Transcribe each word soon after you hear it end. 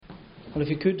Well, if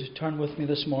you could turn with me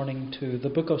this morning to the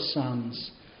book of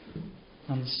Psalms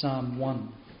and Psalm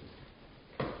 1.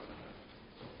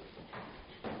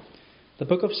 The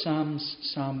book of Psalms,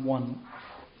 Psalm 1.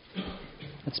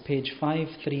 That's page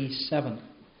 537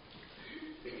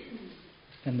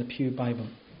 in the Pew Bible.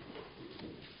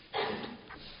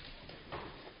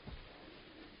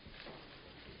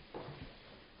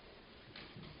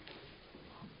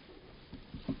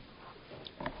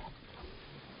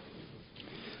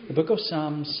 The book of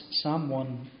Psalms, Psalm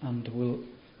 1, and we'll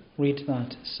read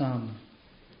that psalm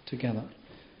together.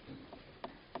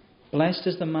 Blessed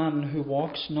is the man who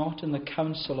walks not in the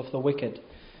counsel of the wicked,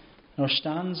 nor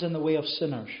stands in the way of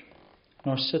sinners,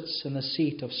 nor sits in the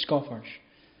seat of scoffers.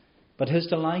 But his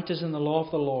delight is in the law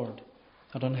of the Lord,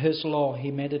 and on his law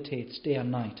he meditates day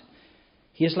and night.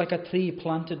 He is like a tree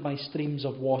planted by streams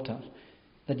of water,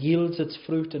 that yields its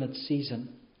fruit in its season,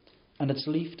 and its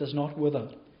leaf does not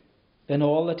wither. In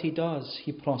all that he does,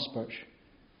 he prospers.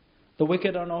 The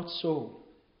wicked are not so,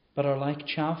 but are like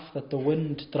chaff that the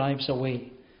wind drives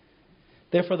away.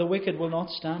 Therefore the wicked will not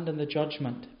stand in the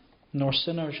judgment, nor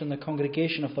sinners in the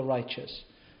congregation of the righteous.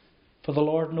 For the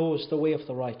Lord knows the way of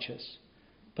the righteous,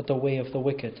 but the way of the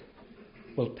wicked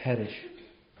will perish.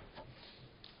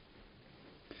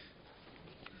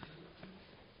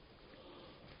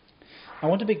 I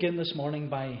want to begin this morning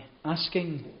by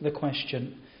asking the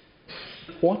question,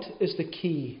 what is the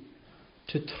key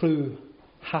to true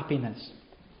happiness?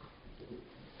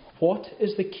 What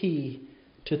is the key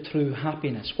to true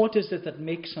happiness? What is it that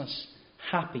makes us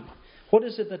happy? What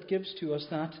is it that gives to us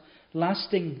that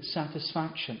lasting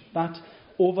satisfaction, that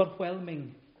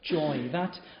overwhelming joy,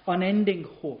 that unending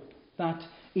hope, that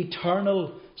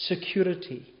eternal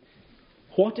security?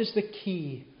 What is the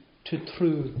key to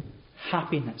true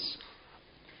happiness?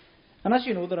 And as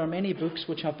you know, there are many books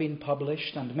which have been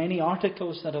published and many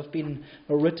articles that have been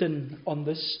written on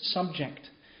this subject.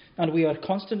 And we are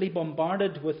constantly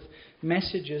bombarded with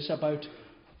messages about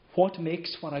what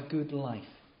makes for a good life.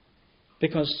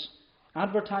 Because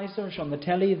advertisers on the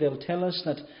telly, they'll tell us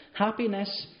that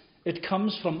happiness, it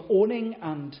comes from owning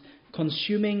and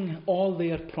consuming all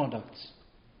their products.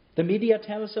 The media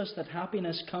tells us that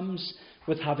happiness comes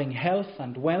with having health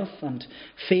and wealth and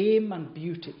fame and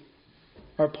beauty.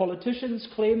 Our politicians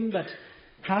claim that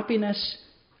happiness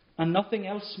and nothing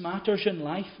else matters in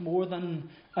life more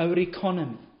than our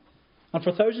economy. And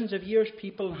for thousands of years,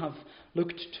 people have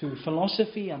looked to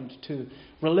philosophy and to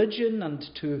religion and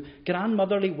to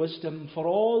grandmotherly wisdom for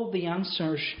all the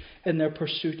answers in their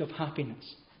pursuit of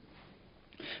happiness.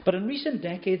 But in recent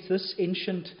decades, this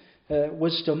ancient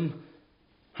wisdom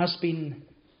has been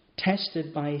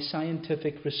tested by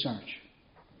scientific research,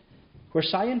 where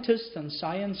scientists and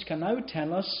science can now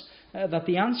tell us that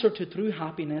the answer to true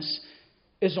happiness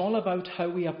is all about how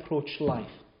we approach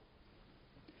life.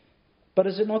 But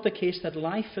is it not the case that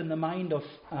life in the mind of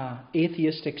an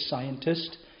atheistic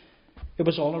scientist, it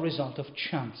was all a result of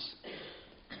chance?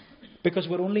 Because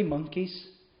we're only monkeys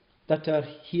that are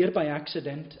here by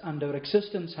accident, and our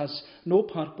existence has no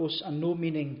purpose and no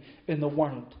meaning in the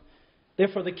world.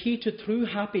 Therefore, the key to true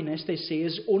happiness, they say,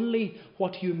 is only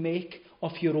what you make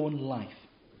of your own life.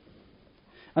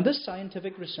 And this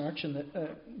scientific research in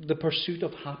the pursuit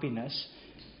of happiness,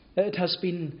 it has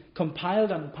been compiled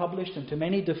and published into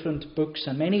many different books,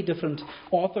 and many different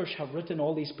authors have written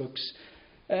all these books.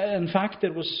 In fact,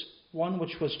 there was one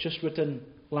which was just written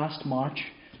last March,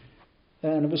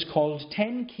 and it was called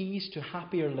 10 Keys to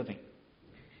Happier Living.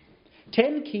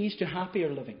 10 Keys to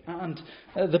Happier Living. And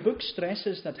the book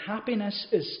stresses that happiness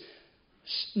is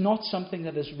not something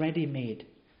that is ready-made,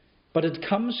 but it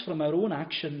comes from our own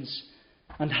actions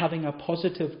and having a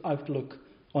positive outlook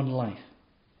on life.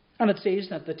 And it says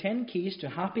that the 10 keys to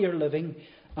happier living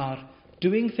are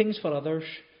doing things for others,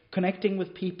 connecting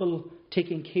with people,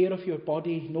 taking care of your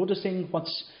body, noticing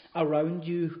what's around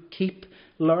you, keep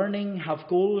learning, have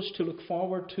goals to look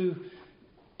forward to,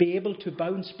 be able to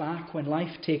bounce back when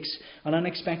life takes an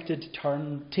unexpected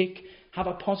turn, have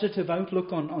a positive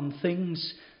outlook on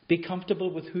things, be comfortable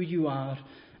with who you are,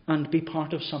 and be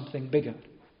part of something bigger.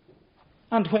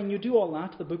 And when you do all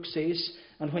that, the book says,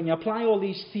 and when you apply all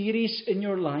these theories in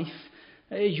your life,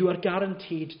 you are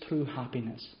guaranteed true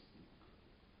happiness.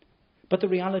 But the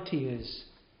reality is,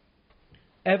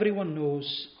 everyone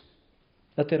knows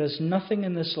that there is nothing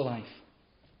in this life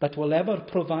that will ever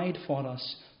provide for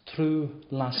us true,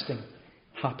 lasting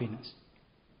happiness.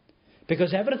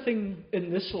 Because everything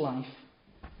in this life,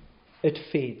 it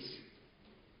fades.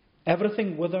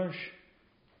 Everything withers,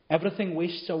 everything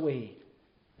wastes away,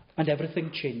 and everything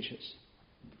changes.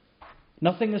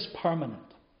 Nothing is permanent.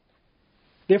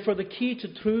 Therefore, the key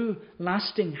to true,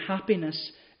 lasting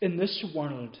happiness in this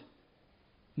world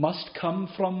must come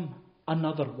from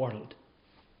another world.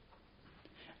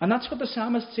 And that's what the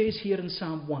psalmist says here in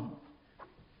Psalm 1.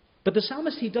 But the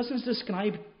psalmist, he doesn't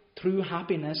describe true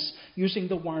happiness using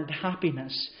the word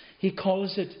happiness. He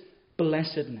calls it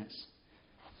blessedness.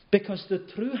 Because the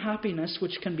true happiness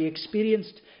which can be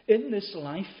experienced in this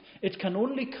life, it can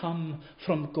only come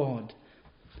from God.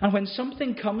 And when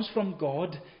something comes from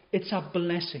God, it's a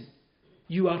blessing.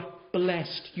 You are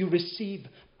blessed. You receive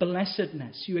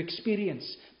blessedness. You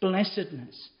experience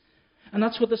blessedness. And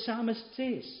that's what the psalmist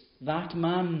says. That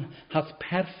man hath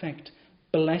perfect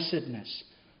blessedness,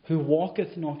 who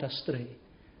walketh not astray.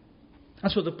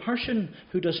 And so the person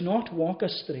who does not walk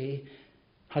astray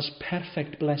has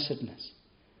perfect blessedness.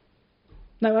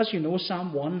 Now, as you know,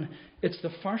 Psalm 1, it's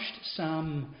the first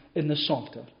psalm in the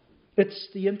Psalter. It's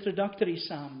the introductory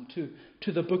psalm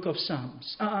to the book of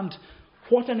Psalms. And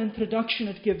what an introduction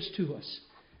it gives to us.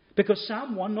 Because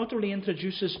Psalm 1 not only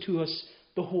introduces to us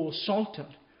the whole Psalter,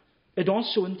 it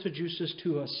also introduces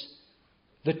to us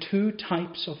the two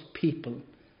types of people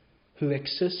who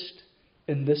exist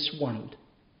in this world.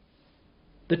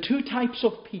 The two types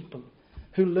of people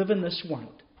who live in this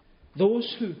world.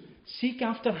 Those who seek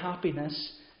after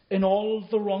happiness in all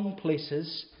the wrong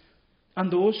places,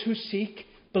 and those who seek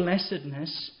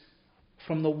blessedness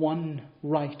from the one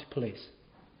right place.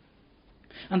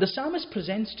 And the psalmist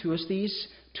presents to us these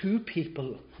two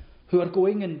people who are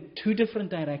going in two different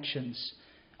directions,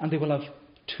 and they will have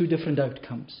two different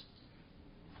outcomes.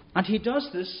 And he does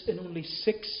this in only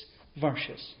 6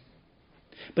 verses.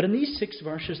 But in these 6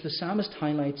 verses, the psalmist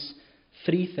highlights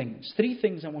 3 things. 3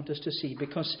 things I want us to see,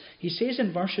 because he says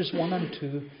in verses 1 and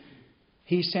 2,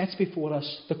 he sets before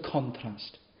us the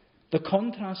contrast. The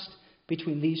contrast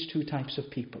between these two types of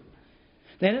people.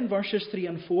 Then in verses 3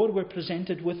 and 4, we're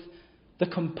presented with the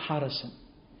comparison.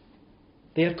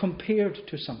 They are compared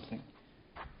to something.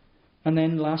 And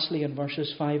then lastly, in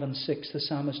verses 5 and 6, the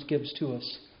psalmist gives to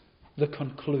us the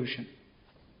conclusion.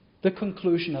 The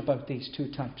conclusion about these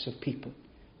two types of people.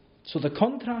 So the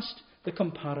contrast, the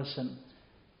comparison,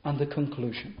 and the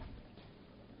conclusion.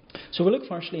 So we'll look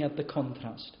firstly at the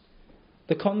contrast.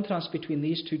 The contrast between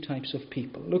these two types of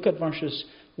people. Look at verses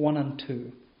 1 and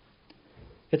 2.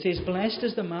 It says, "Blessed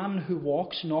is the man who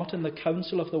walks not in the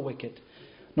counsel of the wicked,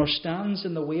 nor stands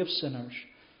in the way of sinners,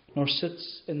 nor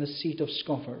sits in the seat of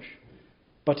scoffers.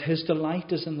 But his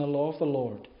delight is in the law of the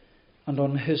Lord, and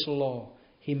on his law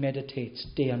he meditates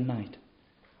day and night."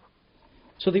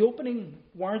 So the opening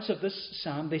words of this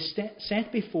psalm, they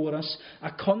set before us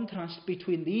a contrast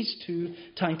between these two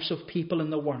types of people in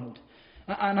the world.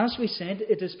 And as we said,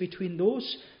 it is between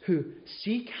those who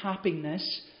seek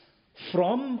happiness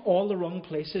from all the wrong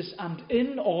places and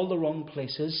in all the wrong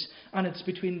places, and it's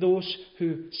between those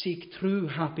who seek true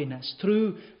happiness,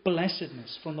 true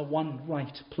blessedness from the one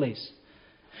right place.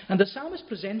 And the psalmist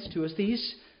presents to us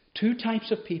these two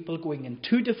types of people going in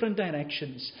two different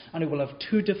directions, and who will have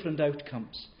two different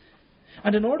outcomes.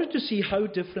 And in order to see how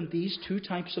different these two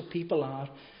types of people are,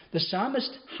 the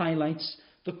psalmist highlights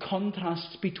the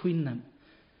contrasts between them.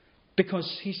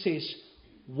 Because he says,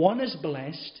 one is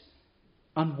blessed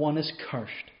and one is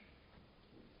cursed.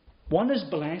 One is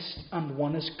blessed and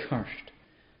one is cursed.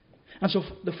 And so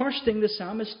the first thing the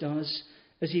psalmist does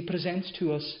is he presents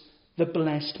to us the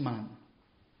blessed man.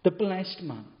 The blessed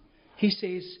man. He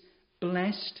says,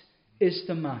 blessed is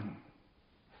the man.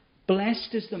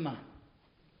 Blessed is the man.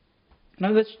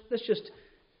 Now let's just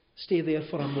stay there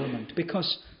for a moment,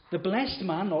 because the blessed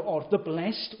man or the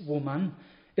blessed woman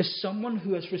is someone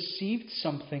who has received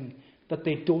something that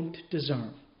they don't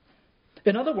deserve.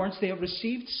 In other words, they have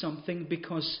received something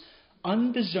because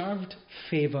undeserved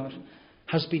favour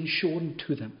has been shown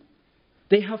to them.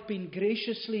 They have been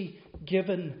graciously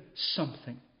given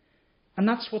something. And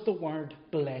that's what the word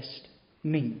blessed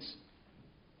means.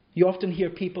 You often hear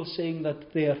people saying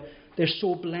that they're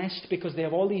so blessed because they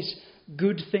have all these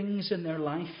good things in their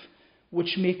life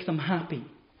which make them happy.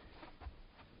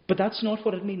 But that's not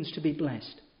what it means to be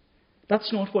blessed.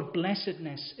 That's not what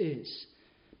blessedness is.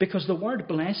 Because the word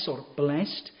bless or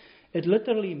blessed, it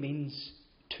literally means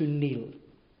to kneel.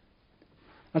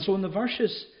 And so in the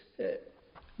verses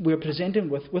we're presenting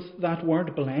with that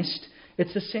word blessed,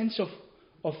 it's the sense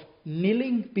of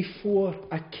kneeling before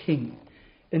a king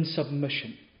in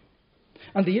submission.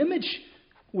 And the image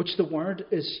which the word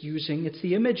is using, it's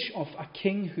the image of a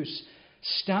king who's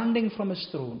standing from his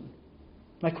throne,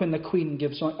 like when the queen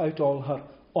gives out all her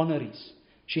honorees.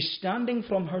 She's standing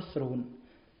from her throne,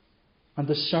 and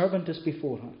the servant is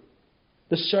before her.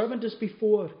 The servant is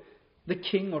before the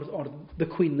king or the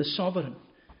queen, the sovereign.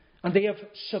 And they have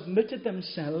submitted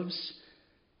themselves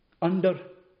under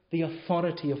the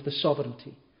authority of the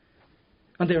sovereignty.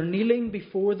 And they're kneeling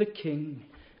before the king,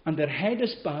 and their head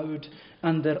is bowed,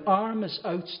 and their arm is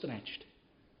outstretched.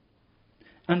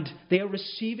 And they are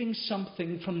receiving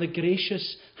something from the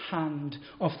gracious hand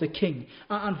of the king.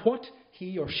 And what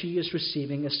he or she is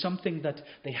receiving is something that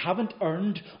they haven't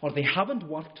earned or they haven't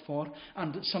worked for,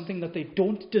 and it's something that they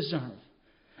don't deserve.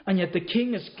 And yet the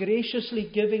king is graciously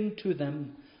giving to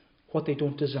them what they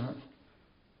don't deserve.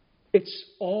 It's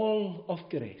all of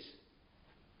grace.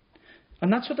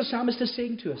 And that's what the psalmist is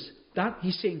saying to us.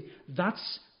 He's saying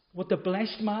that's what the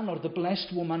blessed man or the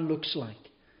blessed woman looks like.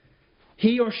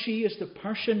 He or she is the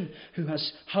person who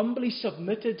has humbly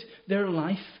submitted their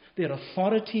life, their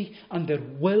authority, and their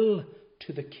will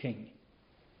to the king.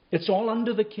 It's all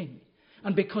under the king.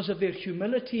 And because of their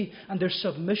humility and their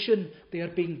submission, they are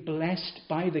being blessed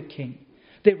by the king.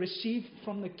 They receive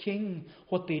from the king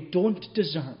what they don't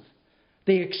deserve.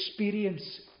 They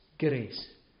experience grace.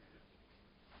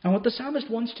 And what the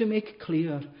psalmist wants to make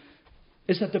clear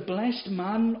is that the blessed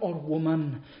man or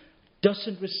woman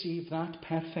doesn't receive that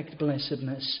perfect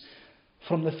blessedness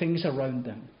from the things around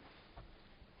them.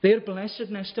 Their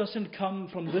blessedness doesn't come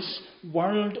from this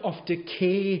world of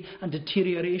decay and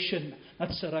deterioration that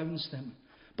surrounds them.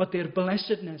 But their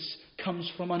blessedness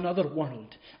comes from another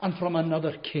world and from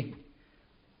another king.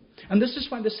 And this is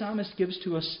why the psalmist gives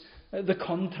to us the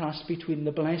contrast between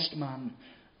the blessed man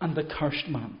and the cursed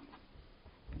man.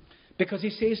 Because he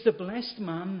says the blessed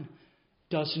man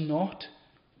does not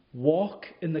walk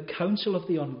in the counsel of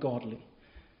the ungodly.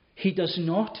 He does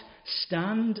not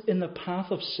stand in the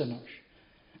path of sinners.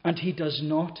 And he does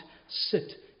not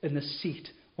sit in the seat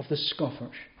of the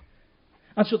scoffers.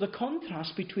 And so the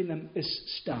contrast between them is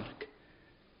stark.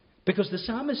 Because the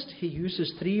psalmist, he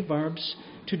uses three verbs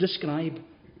to describe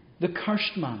the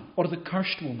cursed man or the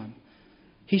cursed woman.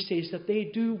 He says that they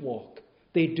do walk,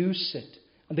 they do sit,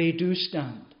 and they do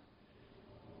stand.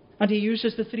 And he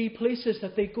uses the three places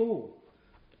that they go.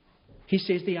 He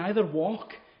says they either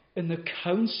walk in the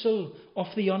counsel of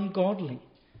the ungodly,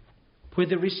 where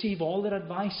they receive all their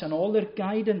advice and all their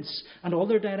guidance and all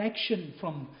their direction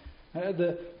from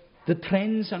the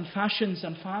trends and fashions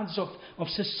and fads of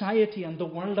society and the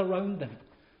world around them.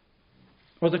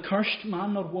 Or the cursed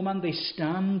man or woman, they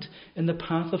stand in the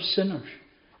path of sinners,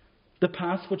 the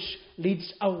path which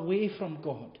leads away from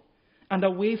God and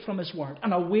away from His word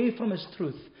and away from His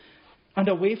truth and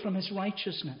away from His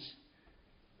righteousness,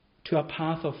 to a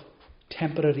path of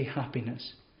temporary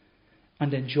happiness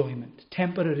and enjoyment,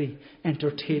 temporary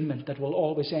entertainment that will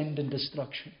always end in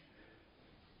destruction.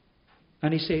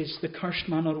 And he says, the cursed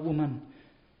man or woman,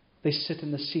 they sit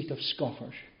in the seat of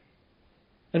scoffers,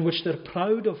 in which they're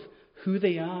proud of who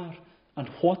they are and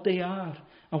what they are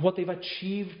and what they've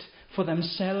achieved for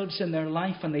themselves in their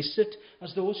life. And they sit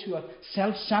as those who are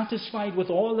self-satisfied with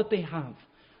all that they have.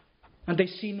 And they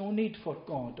see no need for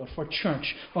God or for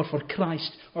church or for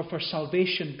Christ or for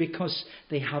salvation because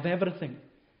they have everything.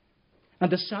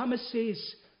 And the psalmist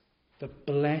says, the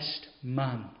blessed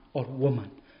man or woman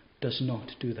does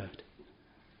not do that.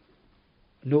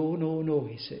 No, no, no,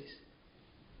 he says.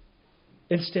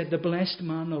 Instead, the blessed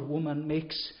man or woman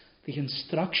makes the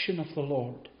instruction of the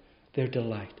Lord their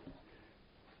delight.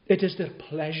 It is their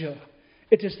pleasure.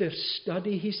 It is their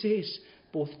study, he says,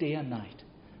 both day and night.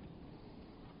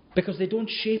 Because they don't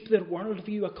shape their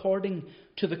worldview according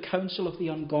to the counsel of the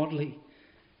ungodly.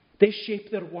 They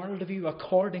shape their worldview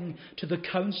according to the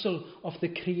counsel of the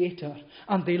Creator,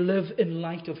 and they live in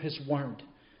light of His word.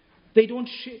 They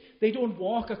don't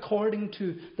walk according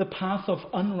to the path of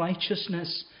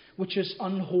unrighteousness, which is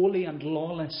unholy and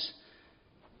lawless.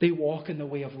 They walk in the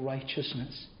way of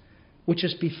righteousness, which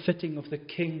is befitting of the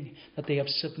King that they have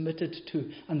submitted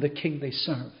to and the King they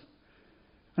serve.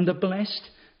 And the blessed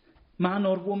man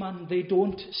or woman, they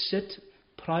don't sit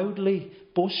proudly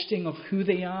boasting of who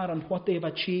they are and what they have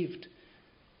achieved.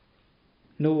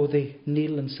 No, they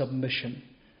kneel in submission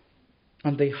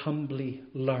and they humbly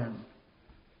learn,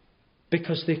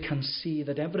 because they can see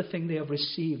that everything they have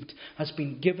received has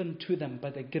been given to them by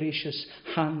the gracious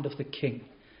hand of the King.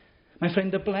 My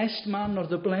friend, the blessed man or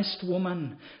the blessed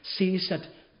woman sees that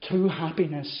true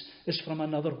happiness is from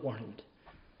another world,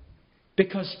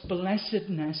 because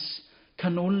blessedness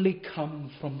can only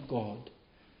come from God.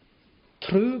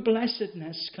 True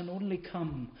blessedness can only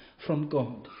come from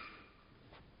God.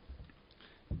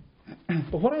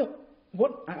 But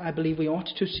what I believe we ought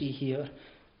to see here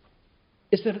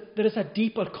is that there is a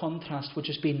deeper contrast which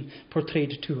has been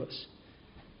portrayed to us.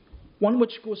 One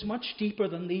which goes much deeper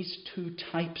than these two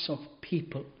types of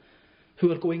people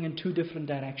who are going in two different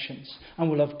directions and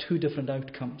will have two different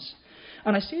outcomes.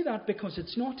 And I say that because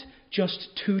it's not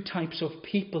just two types of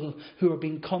people who are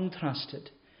being contrasted.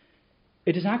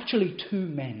 It is actually two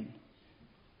men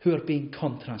who are being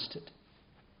contrasted.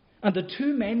 And the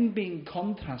two men being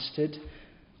contrasted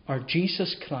are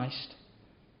Jesus Christ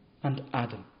and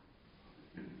Adam.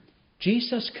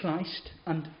 Jesus Christ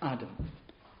and Adam.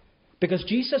 Because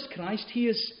Jesus Christ, he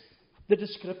is the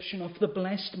description of the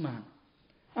blessed man.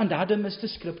 And Adam is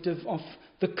descriptive of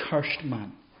the cursed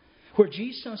man. Where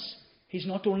Jesus, he's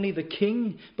not only the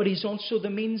king, but he's also the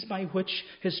means by which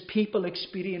his people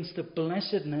experience the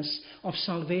blessedness of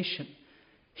salvation.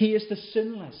 He is the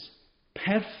sinless,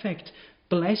 perfect,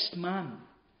 blessed man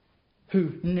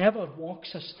who never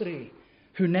walks astray,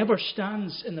 who never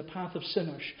stands in the path of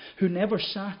sinners, who never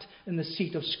sat in the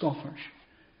seat of scoffers.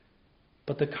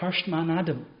 But the cursed man,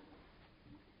 Adam,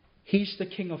 he's the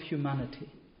king of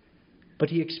humanity. But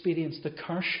he experienced the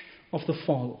curse of the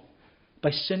fall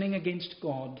by sinning against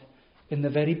God in the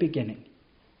very beginning.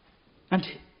 And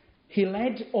he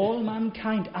led all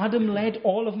mankind, Adam led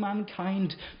all of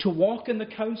mankind to walk in the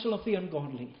counsel of the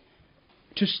ungodly,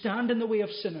 to stand in the way of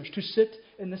sinners, to sit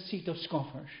in the seat of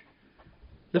scoffers.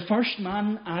 The first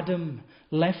man, Adam,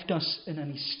 left us in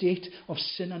an estate of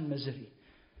sin and misery.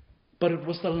 But it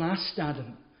was the last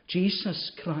Adam,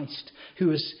 Jesus Christ,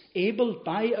 who is able,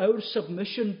 by our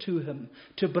submission to him,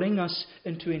 to bring us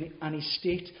into an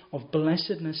estate of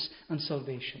blessedness and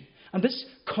salvation. And this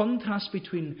contrast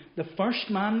between the first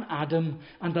man, Adam,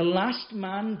 and the last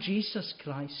man, Jesus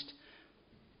Christ,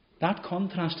 that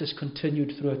contrast is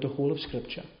continued throughout the whole of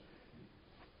Scripture.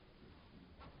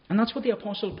 And that's what the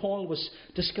Apostle Paul was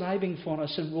describing for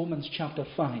us in Romans chapter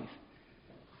 5,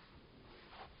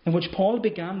 in which Paul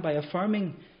began by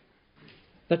affirming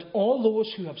that all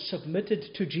those who have submitted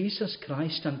to Jesus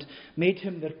Christ and made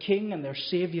him their King and their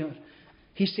Saviour,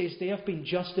 he says they have been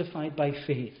justified by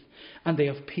faith and they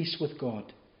have peace with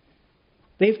God.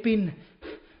 They've been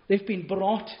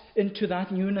brought into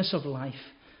that newness of life.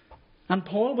 And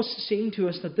Paul was saying to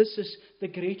us that this is the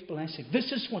great blessing.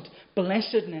 This is what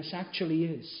blessedness actually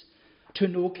is. To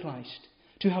know Christ,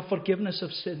 to have forgiveness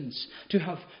of sins, to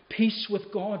have peace with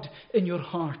God in your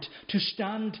heart, to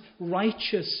stand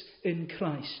righteous in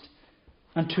Christ,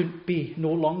 and to be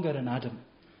no longer in Adam.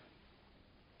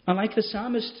 And like the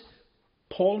psalmist,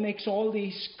 Paul makes all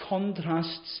these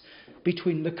contrasts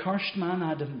between the cursed man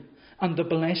Adam and the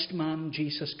blessed man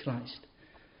Jesus Christ.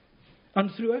 And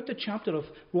throughout the chapter of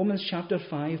Romans chapter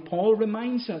 5, Paul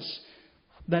reminds us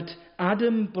that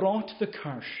Adam brought the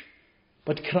curse,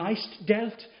 but Christ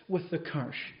dealt with the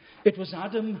curse. It was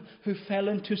Adam who fell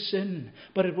into sin,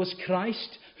 but it was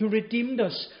Christ who redeemed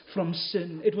us from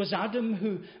sin. It was Adam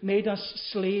who made us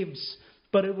slaves,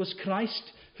 but it was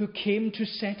Christ who came to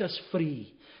set us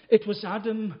free. It was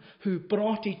Adam who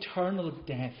brought eternal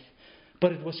death,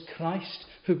 but it was Christ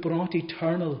who brought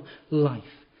eternal life.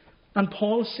 And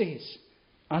Paul says,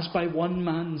 as by one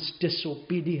man's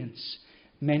disobedience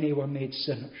many were made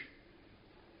sinners,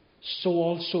 so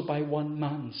also by one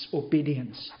man's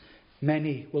obedience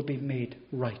many will be made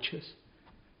righteous.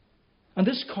 And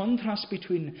this contrast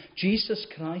between Jesus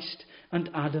Christ and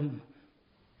Adam,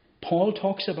 Paul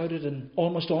talks about it in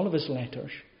almost all of his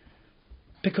letters.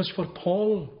 Because for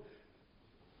Paul,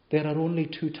 there are only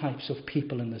two types of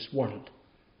people in this world.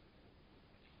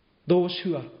 Those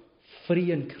who are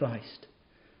free in Christ,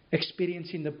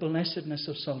 experiencing the blessedness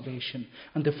of salvation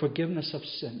and the forgiveness of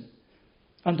sin.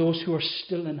 And those who are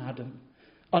still in Adam,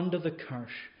 under the curse,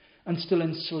 and still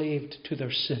enslaved to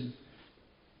their sin.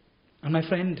 And my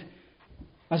friend,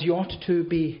 as you ought to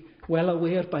be well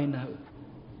aware by now,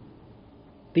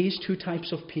 these two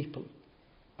types of people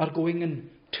are going in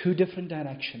two different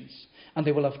directions, and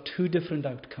they will have two different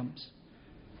outcomes.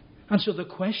 And so the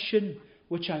question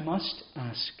which I must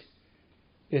ask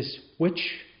is, which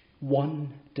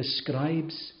one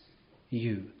describes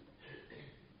you?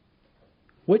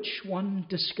 Which one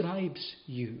describes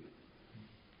you?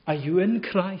 Are you in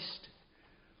Christ,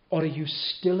 or are you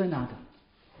still in Adam?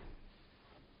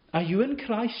 Are you in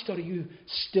Christ, or are you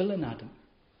still in Adam?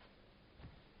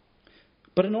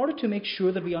 But in order to make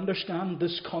sure that we understand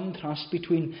this contrast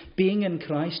between being in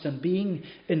Christ and being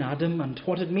in Adam, and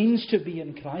what it means to be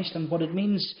in Christ and what it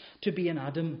means to be in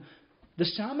Adam, the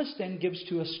psalmist then gives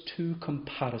to us two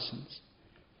comparisons.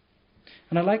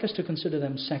 And I'd like us to consider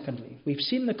them secondly. We've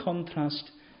seen the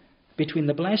contrast between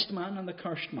the blessed man and the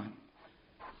cursed man.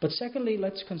 But secondly,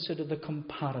 let's consider the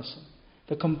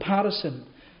comparison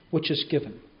which is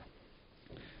given.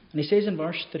 And he says in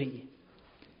verse 3,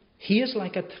 "He is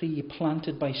like a tree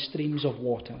planted by streams of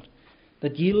water,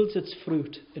 that yields its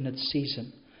fruit in its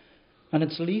season, and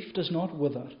its leaf does not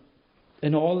wither.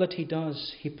 In all that he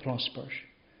does, he prospers.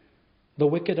 The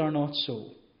wicked are not so,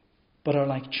 but are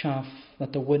like chaff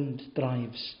that the wind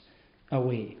drives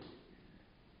away.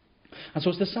 And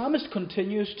so as the psalmist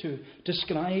continues to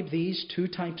describe these two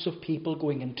types of people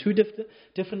going in two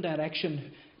different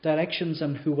directions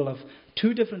and who will have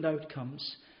two different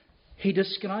outcomes, he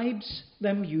describes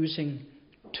them using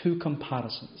two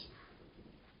comparisons.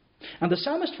 And the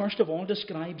psalmist first of all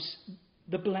describes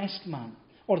the blessed man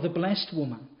or the blessed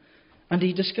woman. And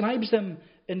he describes them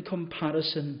in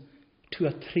comparison to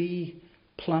a tree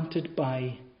planted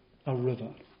by a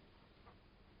river.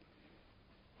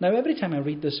 Now, every time I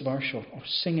read this verse or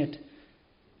sing it,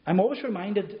 I'm always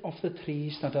reminded of the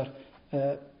trees that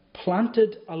are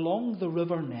planted along the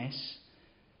River Ness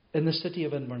in the city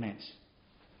of Inverness.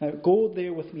 Now, go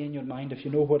there with me in your mind if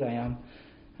you know what I am.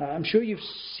 I'm sure you've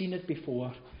seen it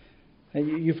before.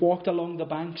 You've walked along the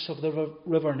banks of the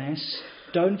River Ness,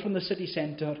 down from the city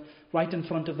centre, right in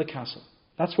front of the castle.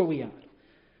 That's where we are.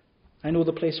 I know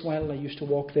the place well. I used to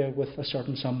walk there with a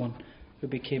certain someone who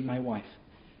became my wife.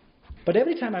 But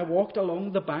every time I walked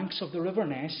along the banks of the River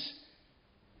Ness,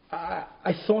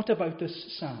 I thought about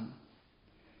this psalm.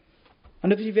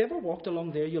 And if you've ever walked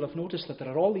along there, you'll have noticed that there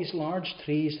are all these large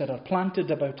trees that are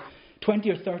planted about 20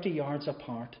 or 30 yards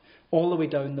apart, all the way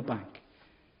down the bank.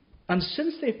 And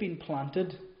since they've been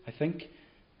planted, I think,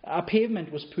 a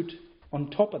pavement was put on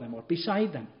top of them or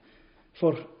beside them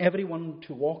for everyone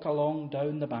to walk along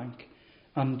down the bank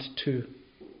and to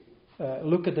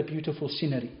look at the beautiful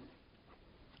scenery.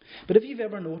 But if you've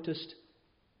ever noticed,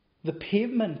 the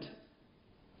pavement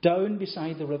down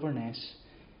beside the River Ness,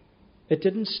 it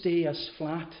didn't stay as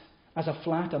a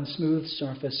flat and smooth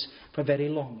surface for very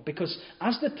long. Because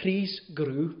as the trees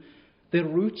grew, their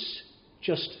roots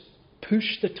just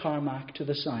pushed the tarmac to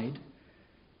the side,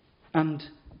 and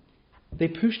they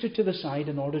pushed it to the side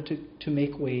in order to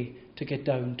make way to get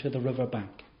down to the river bank.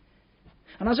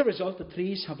 And as a result, the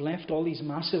trees have left all these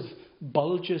massive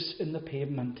bulges in the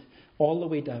pavement all the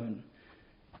way down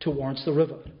towards the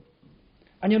river.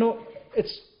 And you know,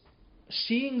 it's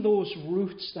seeing those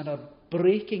roots that are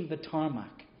breaking the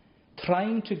tarmac,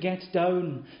 trying to get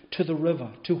down to the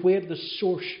river, to where the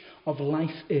source of life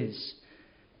is.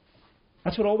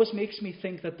 That's what always makes me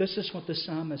think that this is what the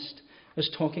psalmist is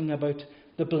talking about,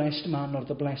 the blessed man or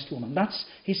the blessed woman.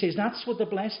 He says that's what the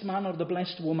blessed man or the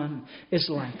blessed woman is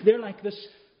like. They're like this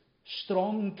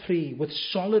strong tree with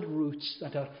solid roots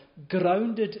that are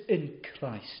grounded in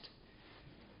Christ.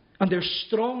 And they're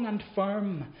strong and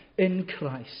firm in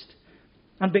Christ.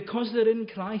 And because they're in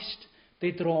Christ,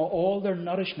 they draw all their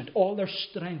nourishment, all their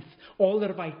strength, all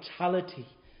their vitality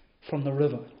from the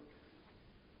river.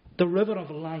 The river of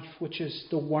life, which is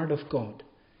the Word of God.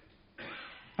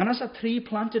 And as a tree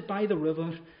planted by the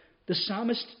river, the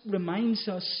psalmist reminds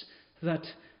us that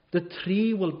the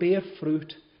tree will bear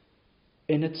fruit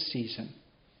in its season.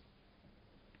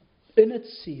 In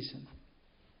its season.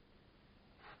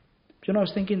 You know, I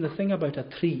was thinking the thing about a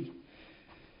tree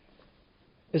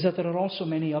is that there are also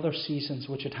many other seasons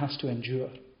which it has to endure.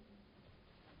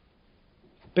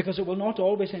 Because it will not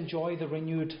always enjoy the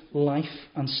renewed life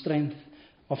and strength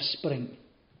of spring.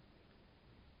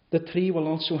 The tree will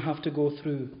also have to go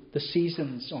through the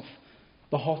seasons of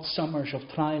the hot summers of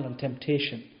trial and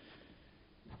temptation.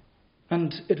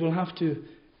 And it will have to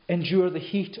endure the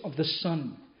heat of the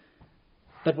sun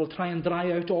that will try and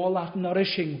dry out all that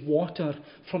nourishing water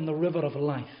from the river of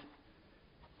life.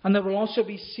 And there will also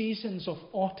be seasons of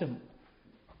autumn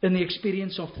in the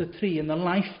experience of the tree, in the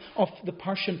life of the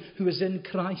person who is in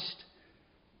Christ.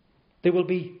 There will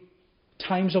be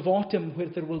times of autumn where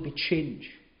there will be change.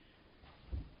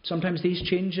 Sometimes these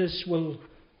changes will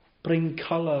bring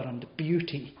colour and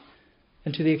beauty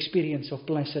into the experience of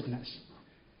blessedness.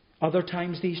 Other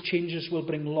times these changes will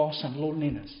bring loss and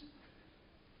loneliness,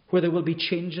 where there will be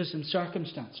changes in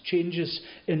circumstance, changes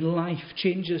in life,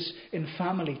 changes in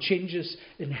family, changes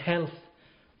in health.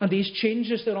 And these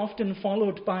changes are often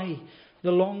followed by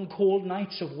the long cold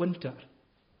nights of winter,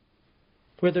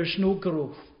 where there's no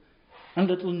growth and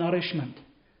little nourishment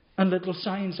and little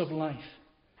signs of life.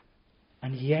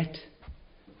 And yet,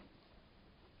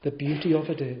 the beauty of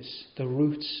it is the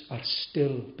roots are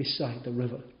still beside the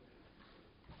river.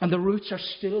 And the roots are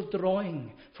still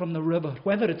drawing from the river.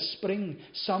 Whether it's spring,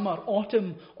 summer,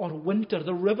 autumn or winter,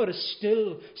 the river is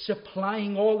still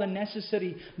supplying all the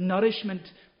necessary nourishment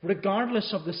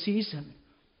regardless of the season.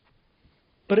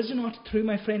 But is it not true,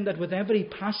 my friend, that with every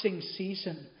passing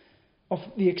season of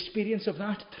the experience of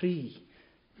that tree,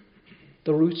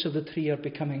 the roots of the tree are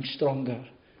becoming stronger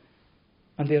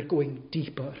and they're going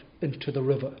deeper into the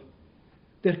river.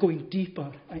 They're going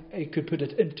deeper, I could put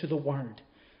it, into the Word.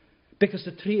 Because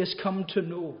the tree has come to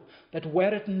know that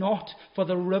were it not for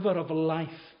the river of life,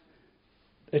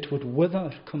 it would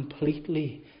wither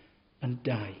completely and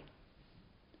die.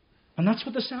 And that's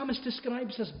what the psalmist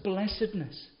describes as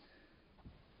blessedness.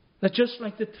 That just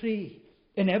like the tree,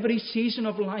 in every season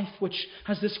of life which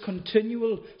has this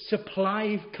continual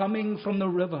supply coming from the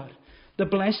river, the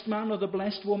blessed man or the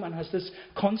blessed woman has this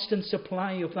constant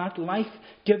supply of that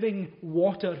life-giving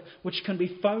water which can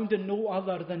be found in no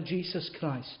other than Jesus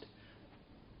Christ.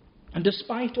 And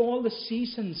despite all the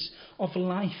seasons of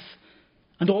life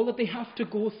and all that they have to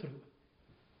go through,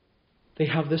 they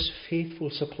have this faithful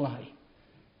supply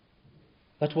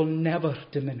that will never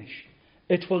diminish.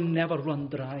 It will never run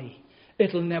dry.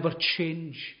 It will never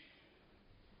change.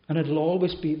 And it will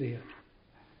always be there.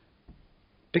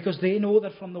 Because they know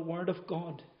that from the Word of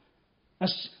God,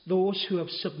 as those who have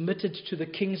submitted to the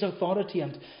King's authority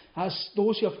and as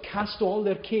those who have cast all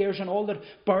their cares and all their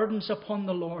burdens upon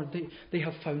the Lord, they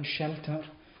have found shelter.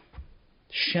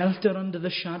 Shelter under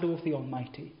the shadow of the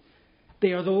Almighty.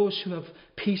 They are those who have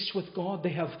peace with God.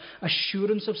 They have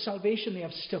assurance of salvation. They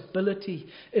have stability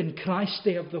in Christ.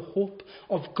 They have the hope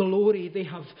of glory. They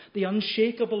have the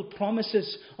unshakable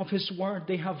promises of His Word.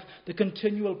 They have the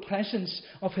continual presence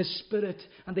of His Spirit.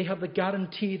 And they have the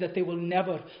guarantee that they will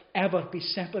never, ever be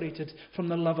separated from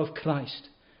the love of Christ.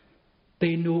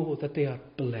 They know that they are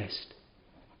blessed.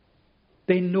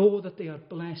 They know that they are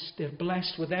blessed. They're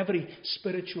blessed with every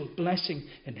spiritual blessing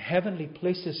in heavenly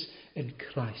places in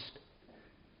Christ.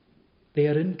 They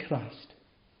are in Christ.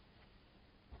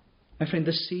 My friend,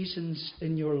 the seasons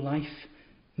in your life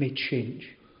may change.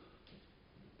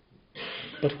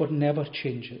 But what never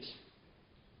changes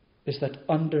is that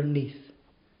underneath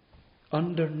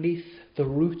the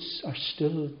roots are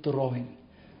still drawing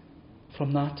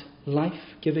from that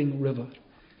life-giving river.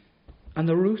 And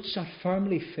the roots are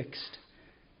firmly fixed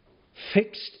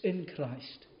in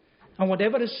Christ. And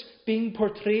whatever is being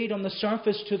portrayed on the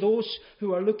surface to those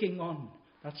who are looking on,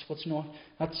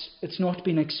 it's not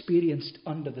been experienced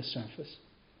under the surface.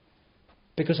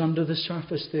 Because under the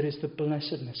surface there is the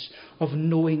blessedness of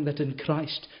knowing that in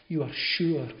Christ you are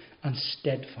sure and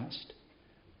steadfast.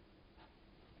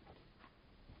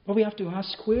 But we have to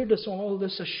ask, where does all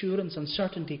this assurance and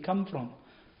certainty come from?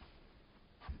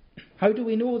 How do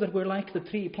we know that we're like the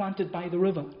tree planted by the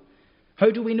river? How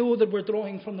do we know that we're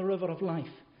drawing from the river of life?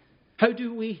 How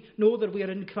do we know that we are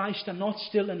in Christ and not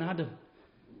still in Adam?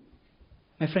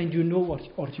 My friend, you know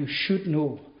or you should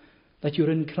know that you're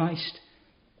in Christ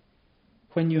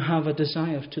when you have a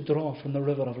desire to draw from the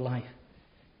river of life.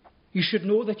 You should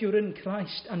know that you're in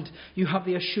Christ and you have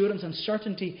the assurance and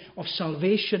certainty of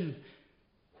salvation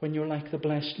when you're like the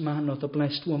blessed man or the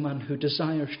blessed woman who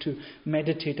desires to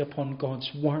meditate upon God's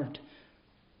Word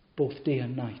both day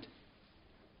and night.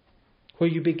 Where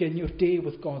you begin your day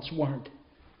with God's Word.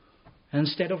 And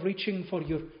instead of reaching for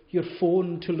your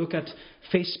phone to look at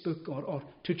Facebook or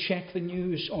to check the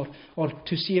news or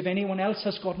to see if anyone else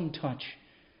has got in touch,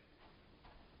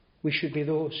 we should be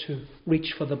those who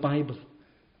reach for the Bible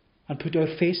and put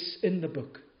our face in the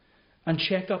book and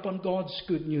check up on God's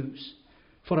good news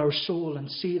for our soul and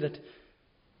see that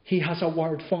He has a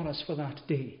word for us for that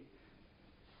day.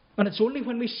 And it's only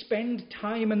when we spend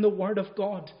time in the Word of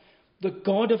God, the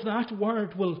God of that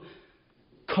Word will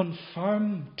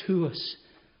confirm to us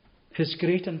His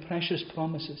great and precious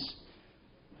promises.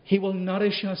 He will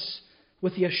nourish us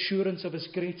with the assurance of His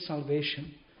great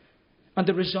salvation. And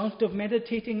the result of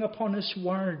meditating upon His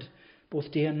Word,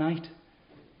 both day and night,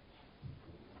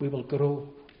 we will grow.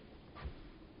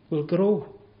 We'll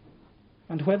grow.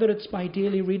 And whether it's by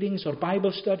daily readings or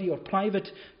Bible study or private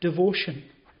devotion,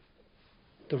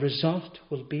 the result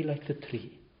will be like the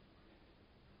tree.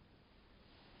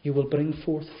 You will bring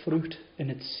forth fruit in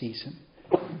its season,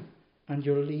 and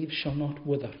your leaves shall not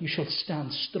wither. You shall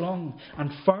stand strong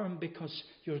and firm because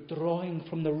you're drawing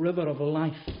from the river of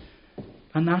life.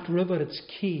 And that river is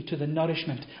key to the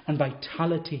nourishment and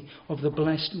vitality of the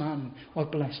blessed man or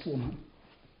blessed woman.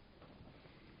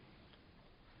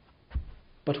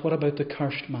 But what about the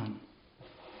cursed man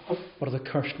or the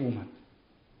cursed woman?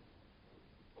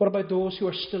 What about those who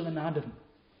are still in Adam?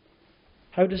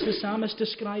 How does the psalmist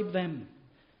describe them?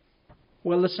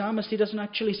 Well, the psalmist, he doesn't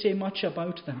actually say much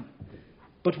about them.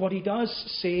 But what he does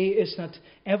say is that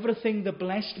everything the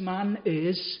blessed man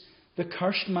is, the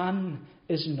cursed man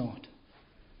is not.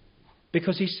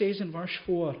 Because he says in verse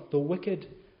 4, the wicked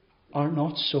are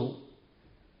not so,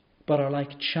 but are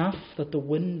like chaff that the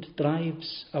wind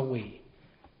drives away.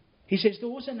 He says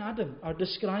those in Adam are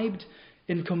described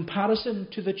in comparison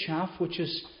to the chaff which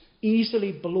is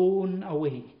easily blown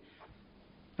away.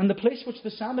 And the place which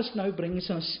the psalmist now brings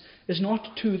us is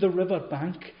not to the river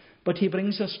bank, but he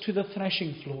brings us to the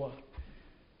threshing floor.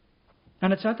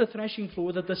 And it's at the threshing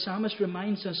floor that the psalmist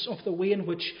reminds us of the way in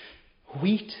which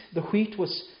the wheat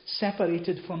was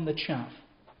separated from the chaff,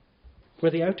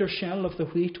 where the outer shell of the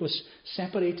wheat was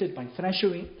separated by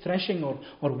threshing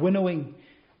or winnowing,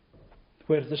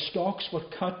 where the stalks were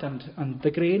cut and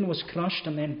the grain was crushed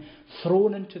and then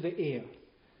thrown into the air.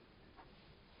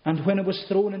 And when it was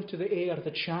thrown into the air,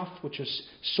 the chaff, which was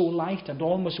so light and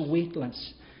almost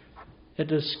weightless, it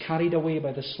was carried away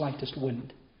by the slightest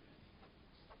wind.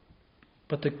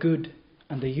 But the good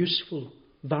and the useful,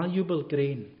 valuable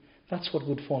grain, that's what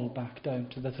would fall back down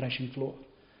to the threshing floor.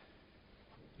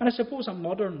 And I suppose a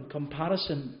modern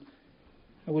comparison,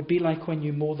 it would be like when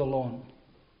you mow the lawn.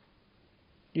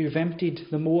 You've emptied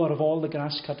the mower of all the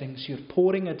grass cuttings. You're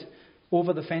pouring it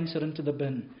over the fence or into the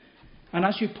bin. And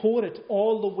as you pour it,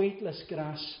 all the weightless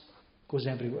grass goes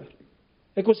everywhere.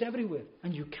 It goes everywhere,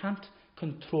 and you can't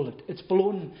control it. It's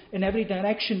blown in every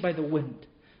direction by the wind.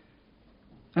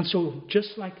 And so,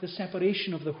 just like the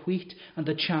separation of the wheat and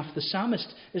the chaff, the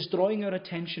psalmist is drawing our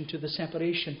attention to the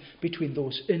separation between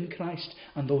those in Christ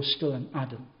and those still in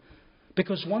Adam.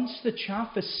 Because once the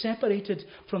chaff is separated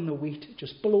from the wheat, it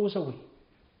just blows away.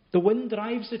 The wind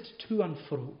drives it to and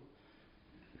fro.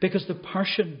 Because the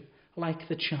person, like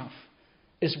the chaff,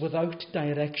 is without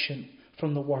direction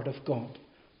from the Word of God.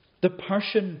 The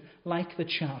person, like the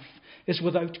chaff, is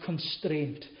without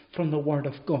constraint from the Word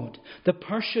of God. The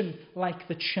person, like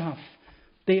the chaff,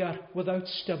 they are without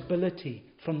stability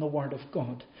from the Word of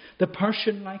God. The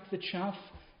person, like the chaff,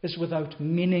 is without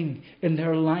meaning in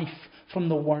their life from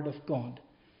the Word of God.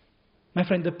 My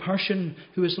friend, the person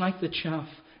who is like the chaff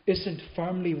isn't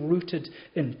firmly rooted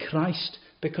in Christ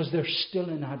because they're still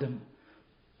in Adam.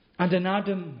 And in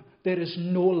Adam, there is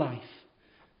no life.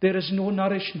 There is no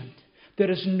nourishment.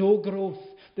 There is no growth.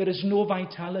 There is no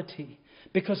vitality.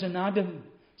 Because in Adam,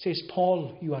 says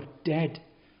Paul, you are dead.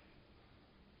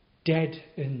 Dead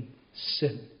in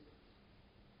sin.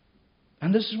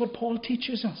 And this is what Paul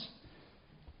teaches us.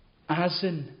 As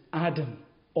in Adam,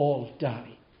 all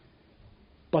die.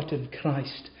 But in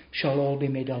Christ shall all be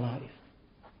made alive.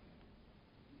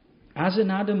 As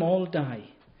in Adam, all die.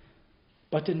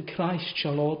 But in Christ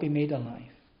shall all be made alive.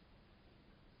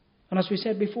 And as we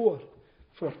said before,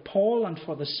 for Paul and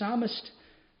for the psalmist,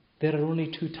 there are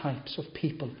only two types of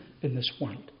people in this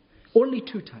world. Only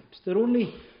two types. There are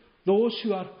only those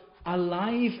who are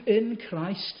alive in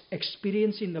Christ,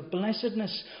 experiencing the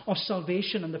blessedness of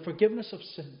salvation and the forgiveness of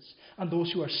sins, and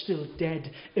those who are still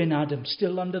dead in Adam,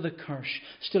 still under the curse,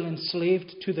 still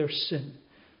enslaved to their sin.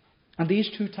 And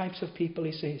these two types of people,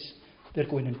 he says, they're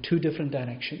going in two different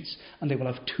directions, and they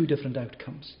will have two different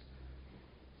outcomes.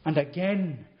 And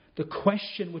again, the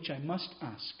question which I must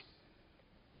ask,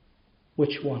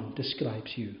 which one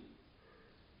describes you?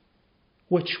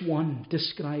 Which one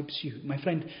describes you? My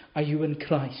friend, are you in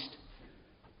Christ?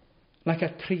 Like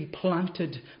a tree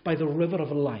planted by the river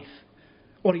of life?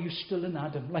 Or are you still in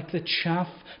Adam, like the chaff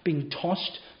being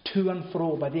tossed to and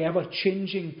fro by the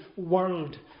ever-changing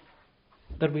world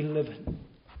that we live in?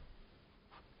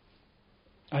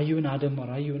 Are you in Adam or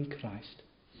are you in Christ?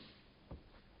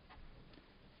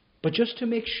 But just to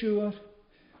make sure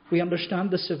we understand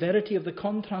the severity of the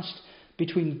contrast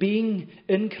between being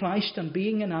in Christ and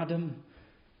being in Adam,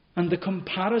 and the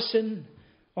comparison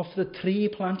of the tree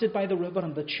planted by the river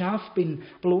and the chaff being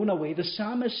blown away, the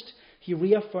psalmist, he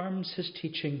reaffirms his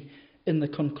teaching in the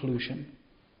conclusion.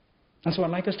 And so I'd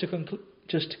like us to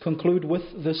just conclude with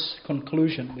this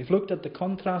conclusion. We've looked at the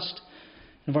contrast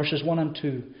in verses 1 and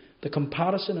 2, the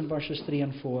comparison in verses 3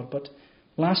 and 4, but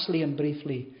lastly and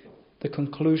briefly, the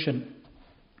conclusion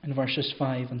in verses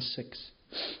 5 and 6.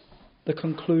 The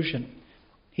conclusion.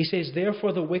 He says,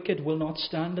 therefore the wicked will not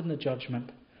stand in the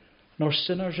judgment, nor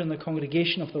sinners in the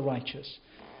congregation of the righteous.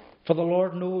 For the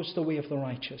Lord knows the way of the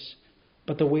righteous,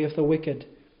 but the way of the wicked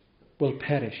will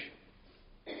perish.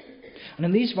 And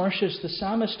in these verses, the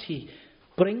psalmist, he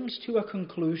brings to a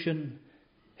conclusion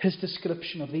his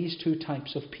description of these two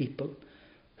types of people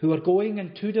who are going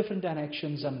in two different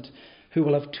directions and who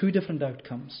will have two different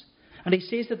outcomes. And he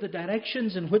says that the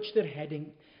directions in which they're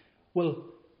heading will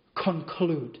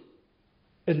conclude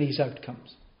in these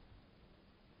outcomes,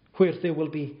 where there will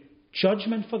be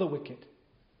judgment for the wicked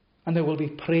and there will be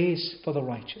praise for the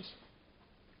righteous.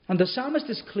 And the psalmist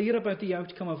is clear about the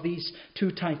outcome of these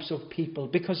two types of people,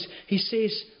 because he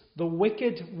says the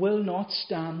wicked will not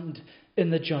stand in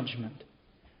the judgment.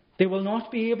 They will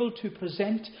not be able to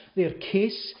present their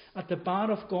case at the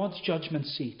bar of God's judgment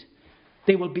seat.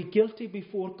 They will be guilty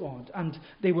before God, and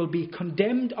they will be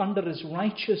condemned under His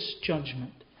righteous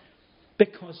judgment,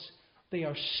 because they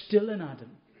are still in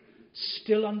Adam,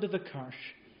 still under the curse,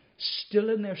 still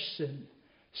in their sin,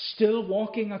 still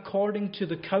walking according to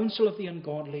the counsel of the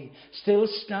ungodly, still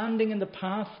standing in the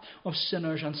path of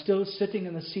sinners, and still sitting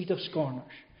in the seat of scorners.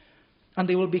 And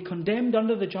they will be condemned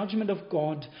under the judgment of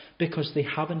God because they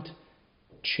haven't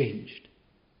changed.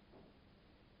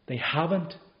 They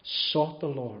haven't sought the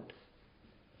Lord.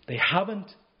 They haven't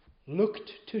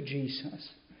looked to Jesus.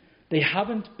 They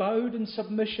haven't bowed in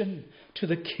submission to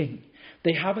the King.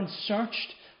 They haven't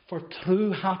searched for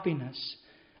true happiness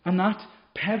and that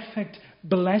perfect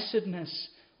blessedness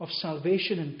of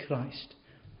salvation in Christ.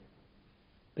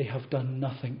 They have done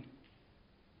nothing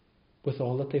with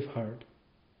all that they've heard.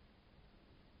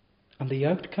 And the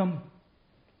outcome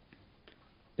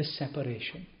is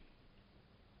separation.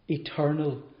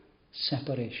 Eternal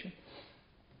separation.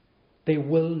 They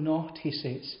will not, he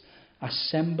says,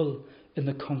 assemble in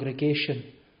the congregation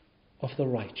of the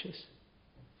righteous.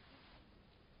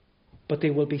 But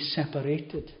they will be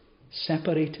separated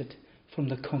from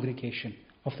the congregation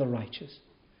of the righteous.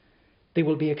 They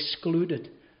will be excluded.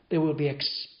 They will be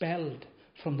expelled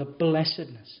from the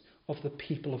blessedness of the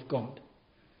people of God.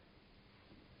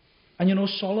 And you know,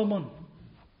 Solomon,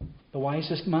 the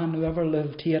wisest man who ever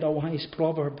lived, he had a wise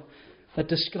proverb that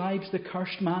describes the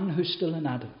cursed man who's still in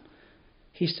Adam.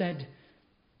 He said,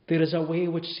 "There is a way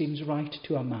which seems right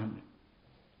to a man,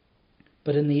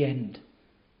 but in the end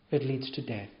it leads to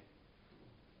death.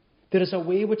 There is a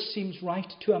way which seems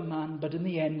right to a man, but in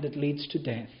the end it leads to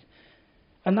death."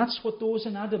 And that's what those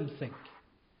in Adam think.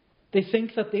 They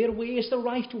think that their way is the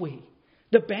right way,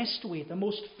 the best way, the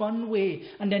most fun way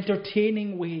and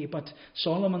entertaining way. But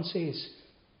Solomon says,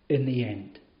 in the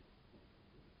end,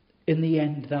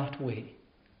 that way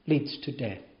leads to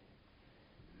death.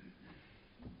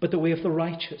 But the way of the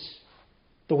righteous,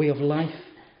 the way of life,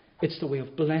 it's the way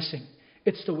of blessing,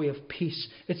 it's the way of peace,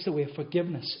 it's the way of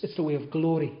forgiveness, it's the way of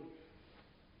glory.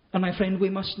 And my friend, we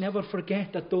must never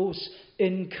forget that those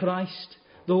in Christ,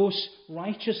 those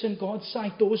righteous in God's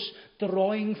sight, those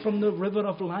drawing from the river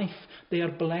of life, they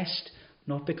are blessed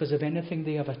not because of anything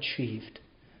they have achieved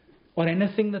or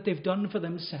anything that they've done for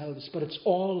themselves, but it's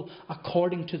all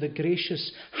according to the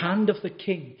gracious hand of the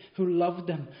King who loved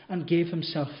them and gave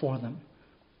himself for them.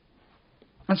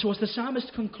 And so as the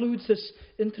psalmist concludes this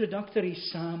introductory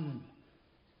psalm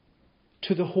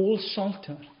to the whole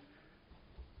Psalter,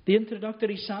 the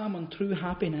introductory psalm on true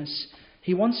happiness,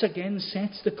 he once again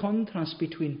sets the contrast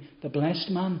between the blessed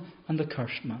man and the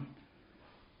cursed man,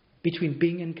 between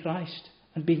being in Christ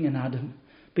and being in Adam,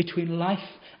 between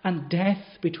life and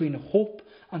death, between hope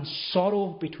and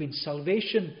sorrow, between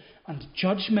salvation and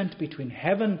judgment, between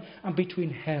heaven and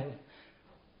between hell.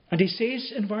 And he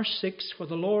says in verse 6, "For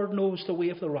the Lord knows the way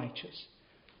of the righteous,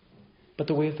 but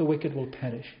the way of the wicked will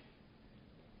perish."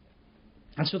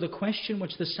 And so the question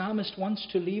which the psalmist wants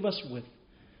to leave us with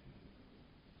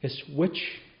is,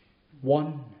 which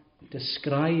one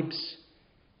describes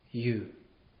you?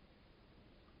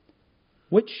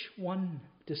 Which one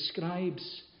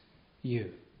describes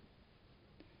you?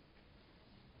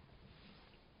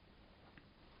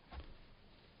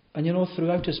 And you know,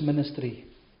 throughout his ministry,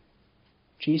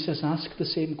 Jesus asked the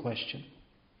same question.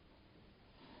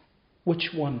 Which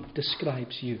one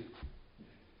describes you?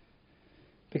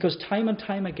 Because time and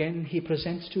time again, he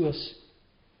presents to us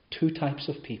two types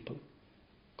of people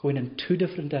going in two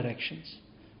different directions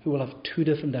who will have two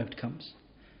different outcomes.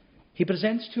 He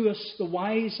presents to us the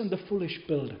wise and the foolish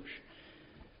builders,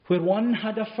 where one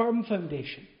had a firm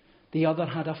foundation, the other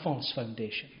had a false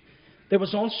foundation. There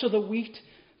was also the wheat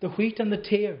and the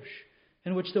tares,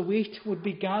 in which the wheat would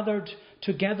be gathered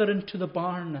together into the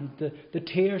barn and the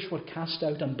tares were cast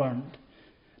out and burned.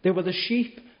 There were the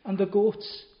sheep and the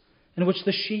goats, in which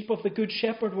the sheep of the good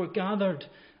shepherd were gathered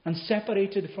and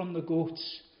separated from the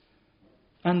goats.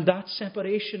 And that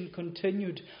separation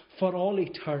continued for all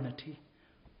eternity.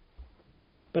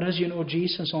 But as you know,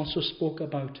 Jesus also spoke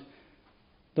about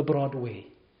the broad way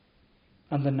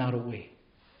and the narrow way,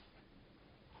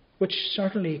 which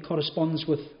certainly corresponds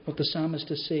with what the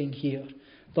psalmist is saying here.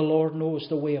 The Lord knows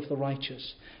the way of the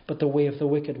righteous, but the way of the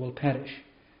wicked will perish.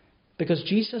 Because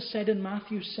Jesus said in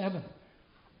Matthew 7,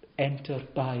 "Enter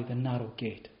by the narrow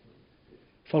gate.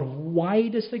 For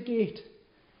wide is the gate,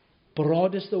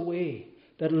 broad is the way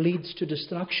that leads to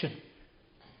destruction,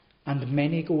 and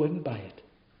many go in by it."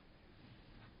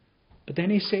 But then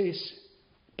he says,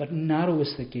 "But narrow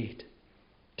is the gate,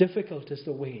 difficult is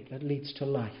the way that leads to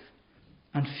life,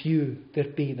 and few there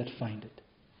be that find it."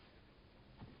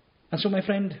 And so, my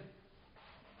friend,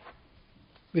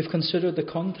 we've considered the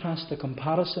contrast, the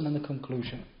comparison, and the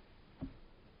conclusion.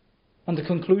 And the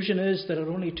conclusion is there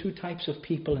are only two types of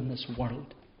people in this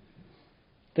world.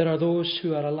 There are those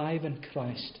who are alive in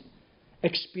Christ,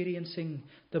 experiencing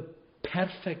the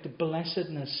perfect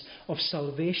blessedness of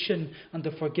salvation and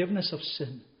the forgiveness of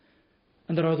sin.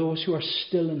 And there are those who are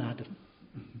still in Adam,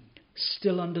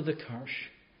 still under the curse,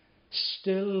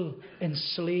 still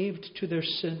enslaved to their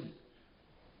sin.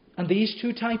 And these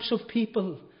two types of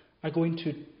people are going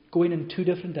in two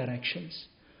different directions.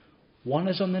 One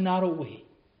is on the narrow way,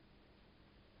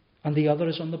 and the other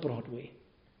is on the broad way.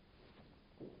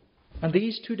 And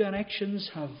these two directions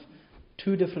have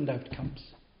two different outcomes.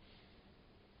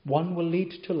 One will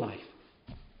lead to life.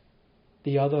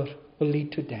 The other will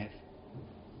lead to death.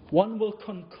 One will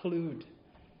conclude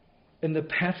in the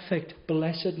perfect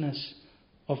blessedness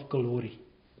of glory,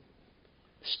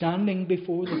 standing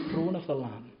before the throne of the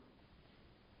Lamb.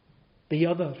 The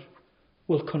other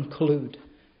will conclude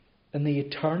in the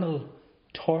eternal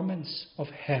torments of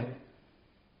hell,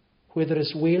 where there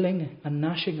is wailing and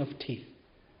gnashing of teeth,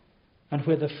 and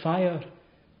where the fire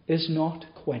is not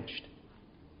quenched.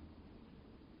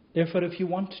 Therefore, if you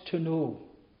want to know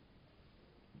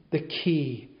the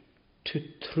key to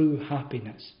true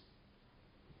happiness,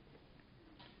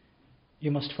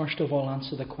 you must first of all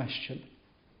answer the question,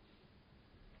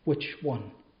 which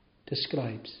one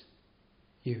describes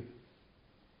you?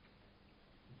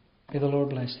 May the Lord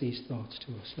bless these thoughts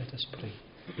to us. Let us pray.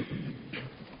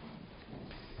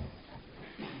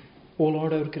 O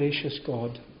Lord, our gracious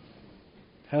God,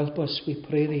 help us, we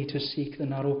pray Thee, to seek the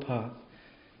narrow path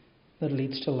that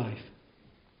leads to life.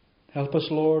 Help us,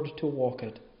 Lord, to walk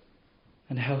it,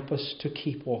 and help us to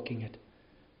keep walking it.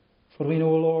 For we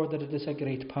know, Lord, that it is a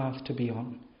great path to be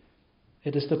on.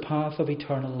 It is the path of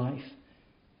eternal life,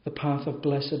 the path of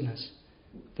blessedness,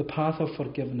 the path of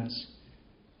forgiveness,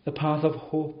 the path of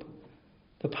hope,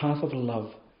 the path of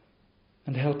love.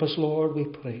 And help us, Lord, we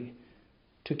pray,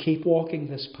 to keep walking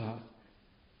this path,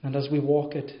 and as we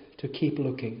walk it, to keep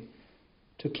looking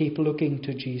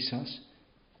to Jesus,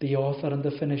 the author and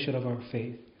the finisher of our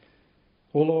faith.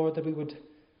 O Lord, that we would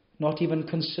not even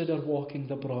consider walking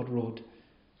the broad road,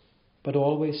 but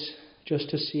always just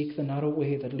to seek the narrow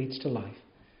way that leads to life.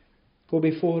 Go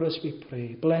before us, we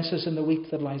pray. Bless us in the week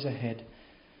that lies ahead.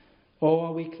 Oh,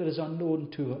 a week that is unknown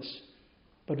to us.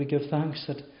 But we give thanks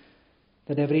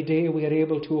that every day we are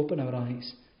able to open our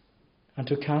eyes and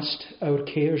to cast our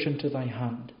cares into Thy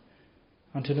hand,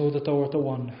 and to know that Thou art the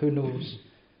one who knows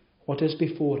what is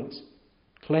before us.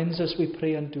 Cleanse us, we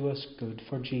pray, and do us good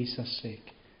for Jesus'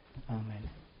 sake. Amen.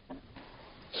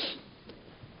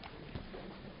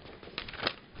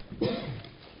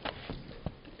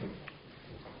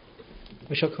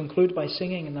 We shall conclude by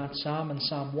singing in that psalm, in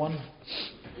Psalm 1.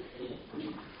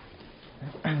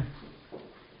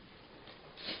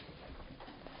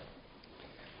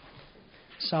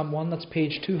 Psalm 1, that's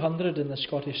page 200 in the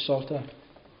Scottish Psalter.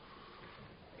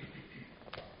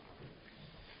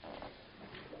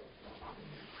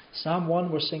 Psalm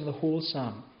 1, we're singing the whole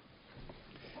psalm.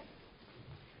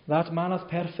 That man hath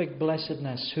perfect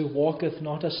blessedness, who walketh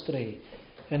not astray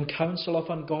in counsel of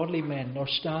ungodly men, nor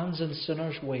stands in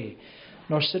sinners' way,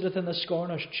 nor sitteth in the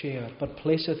scorner's chair, but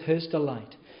placeth his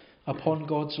delight upon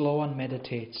God's law, and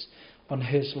meditates on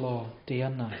His law day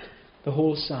and night. The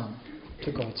whole psalm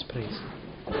to God's praise.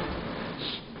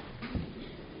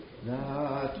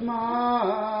 That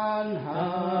man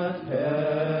hath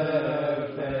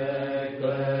perfect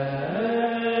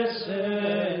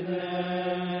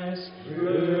blessedness,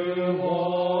 who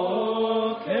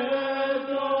walketh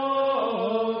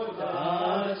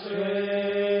not astray in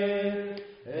counsel of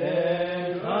ungodly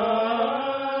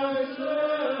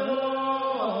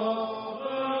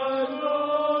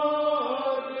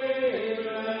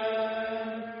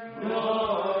men,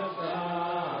 nor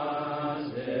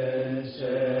stands in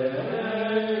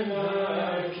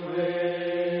sinners'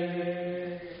 way.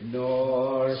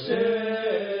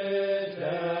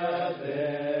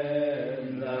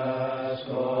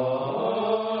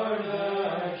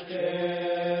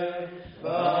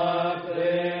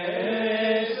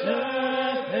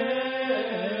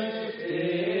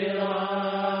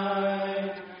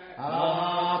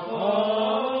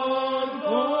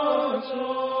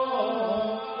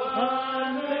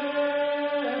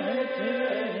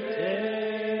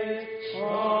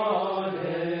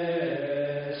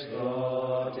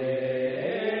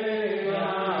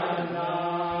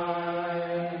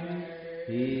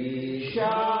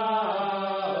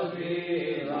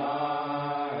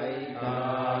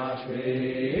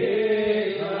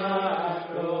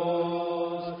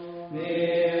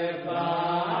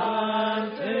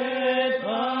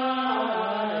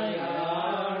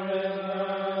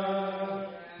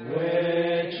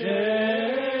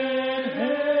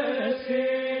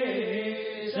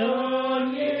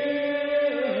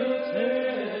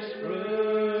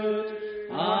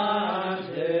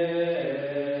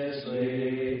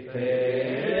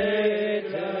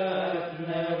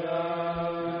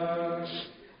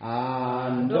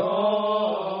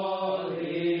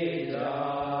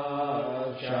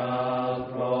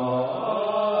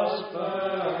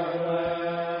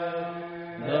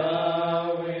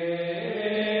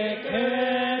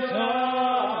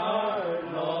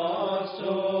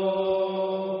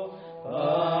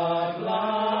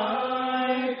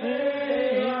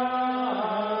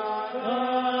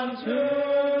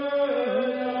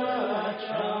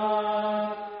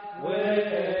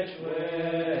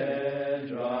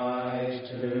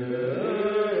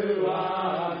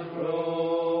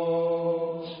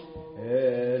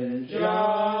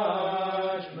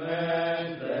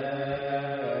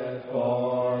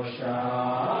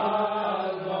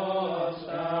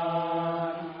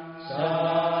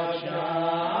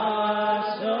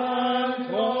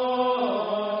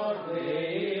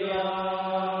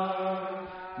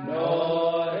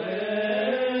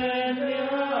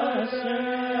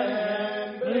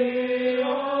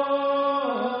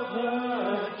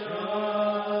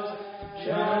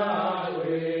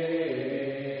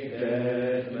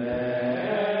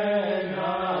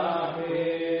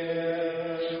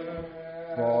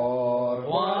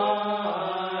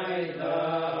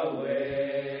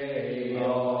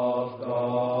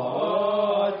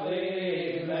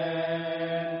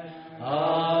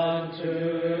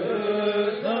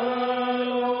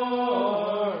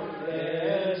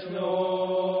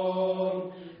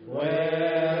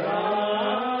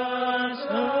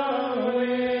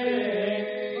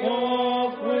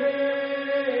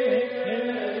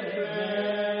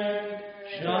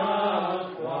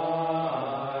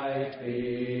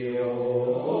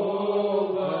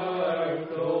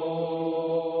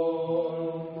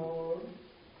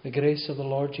 the grace of the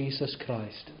Lord Jesus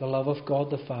Christ, the love of God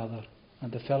the Father,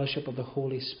 and the fellowship of the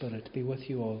Holy Spirit be with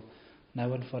you all,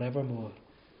 now and forevermore.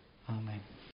 Amen.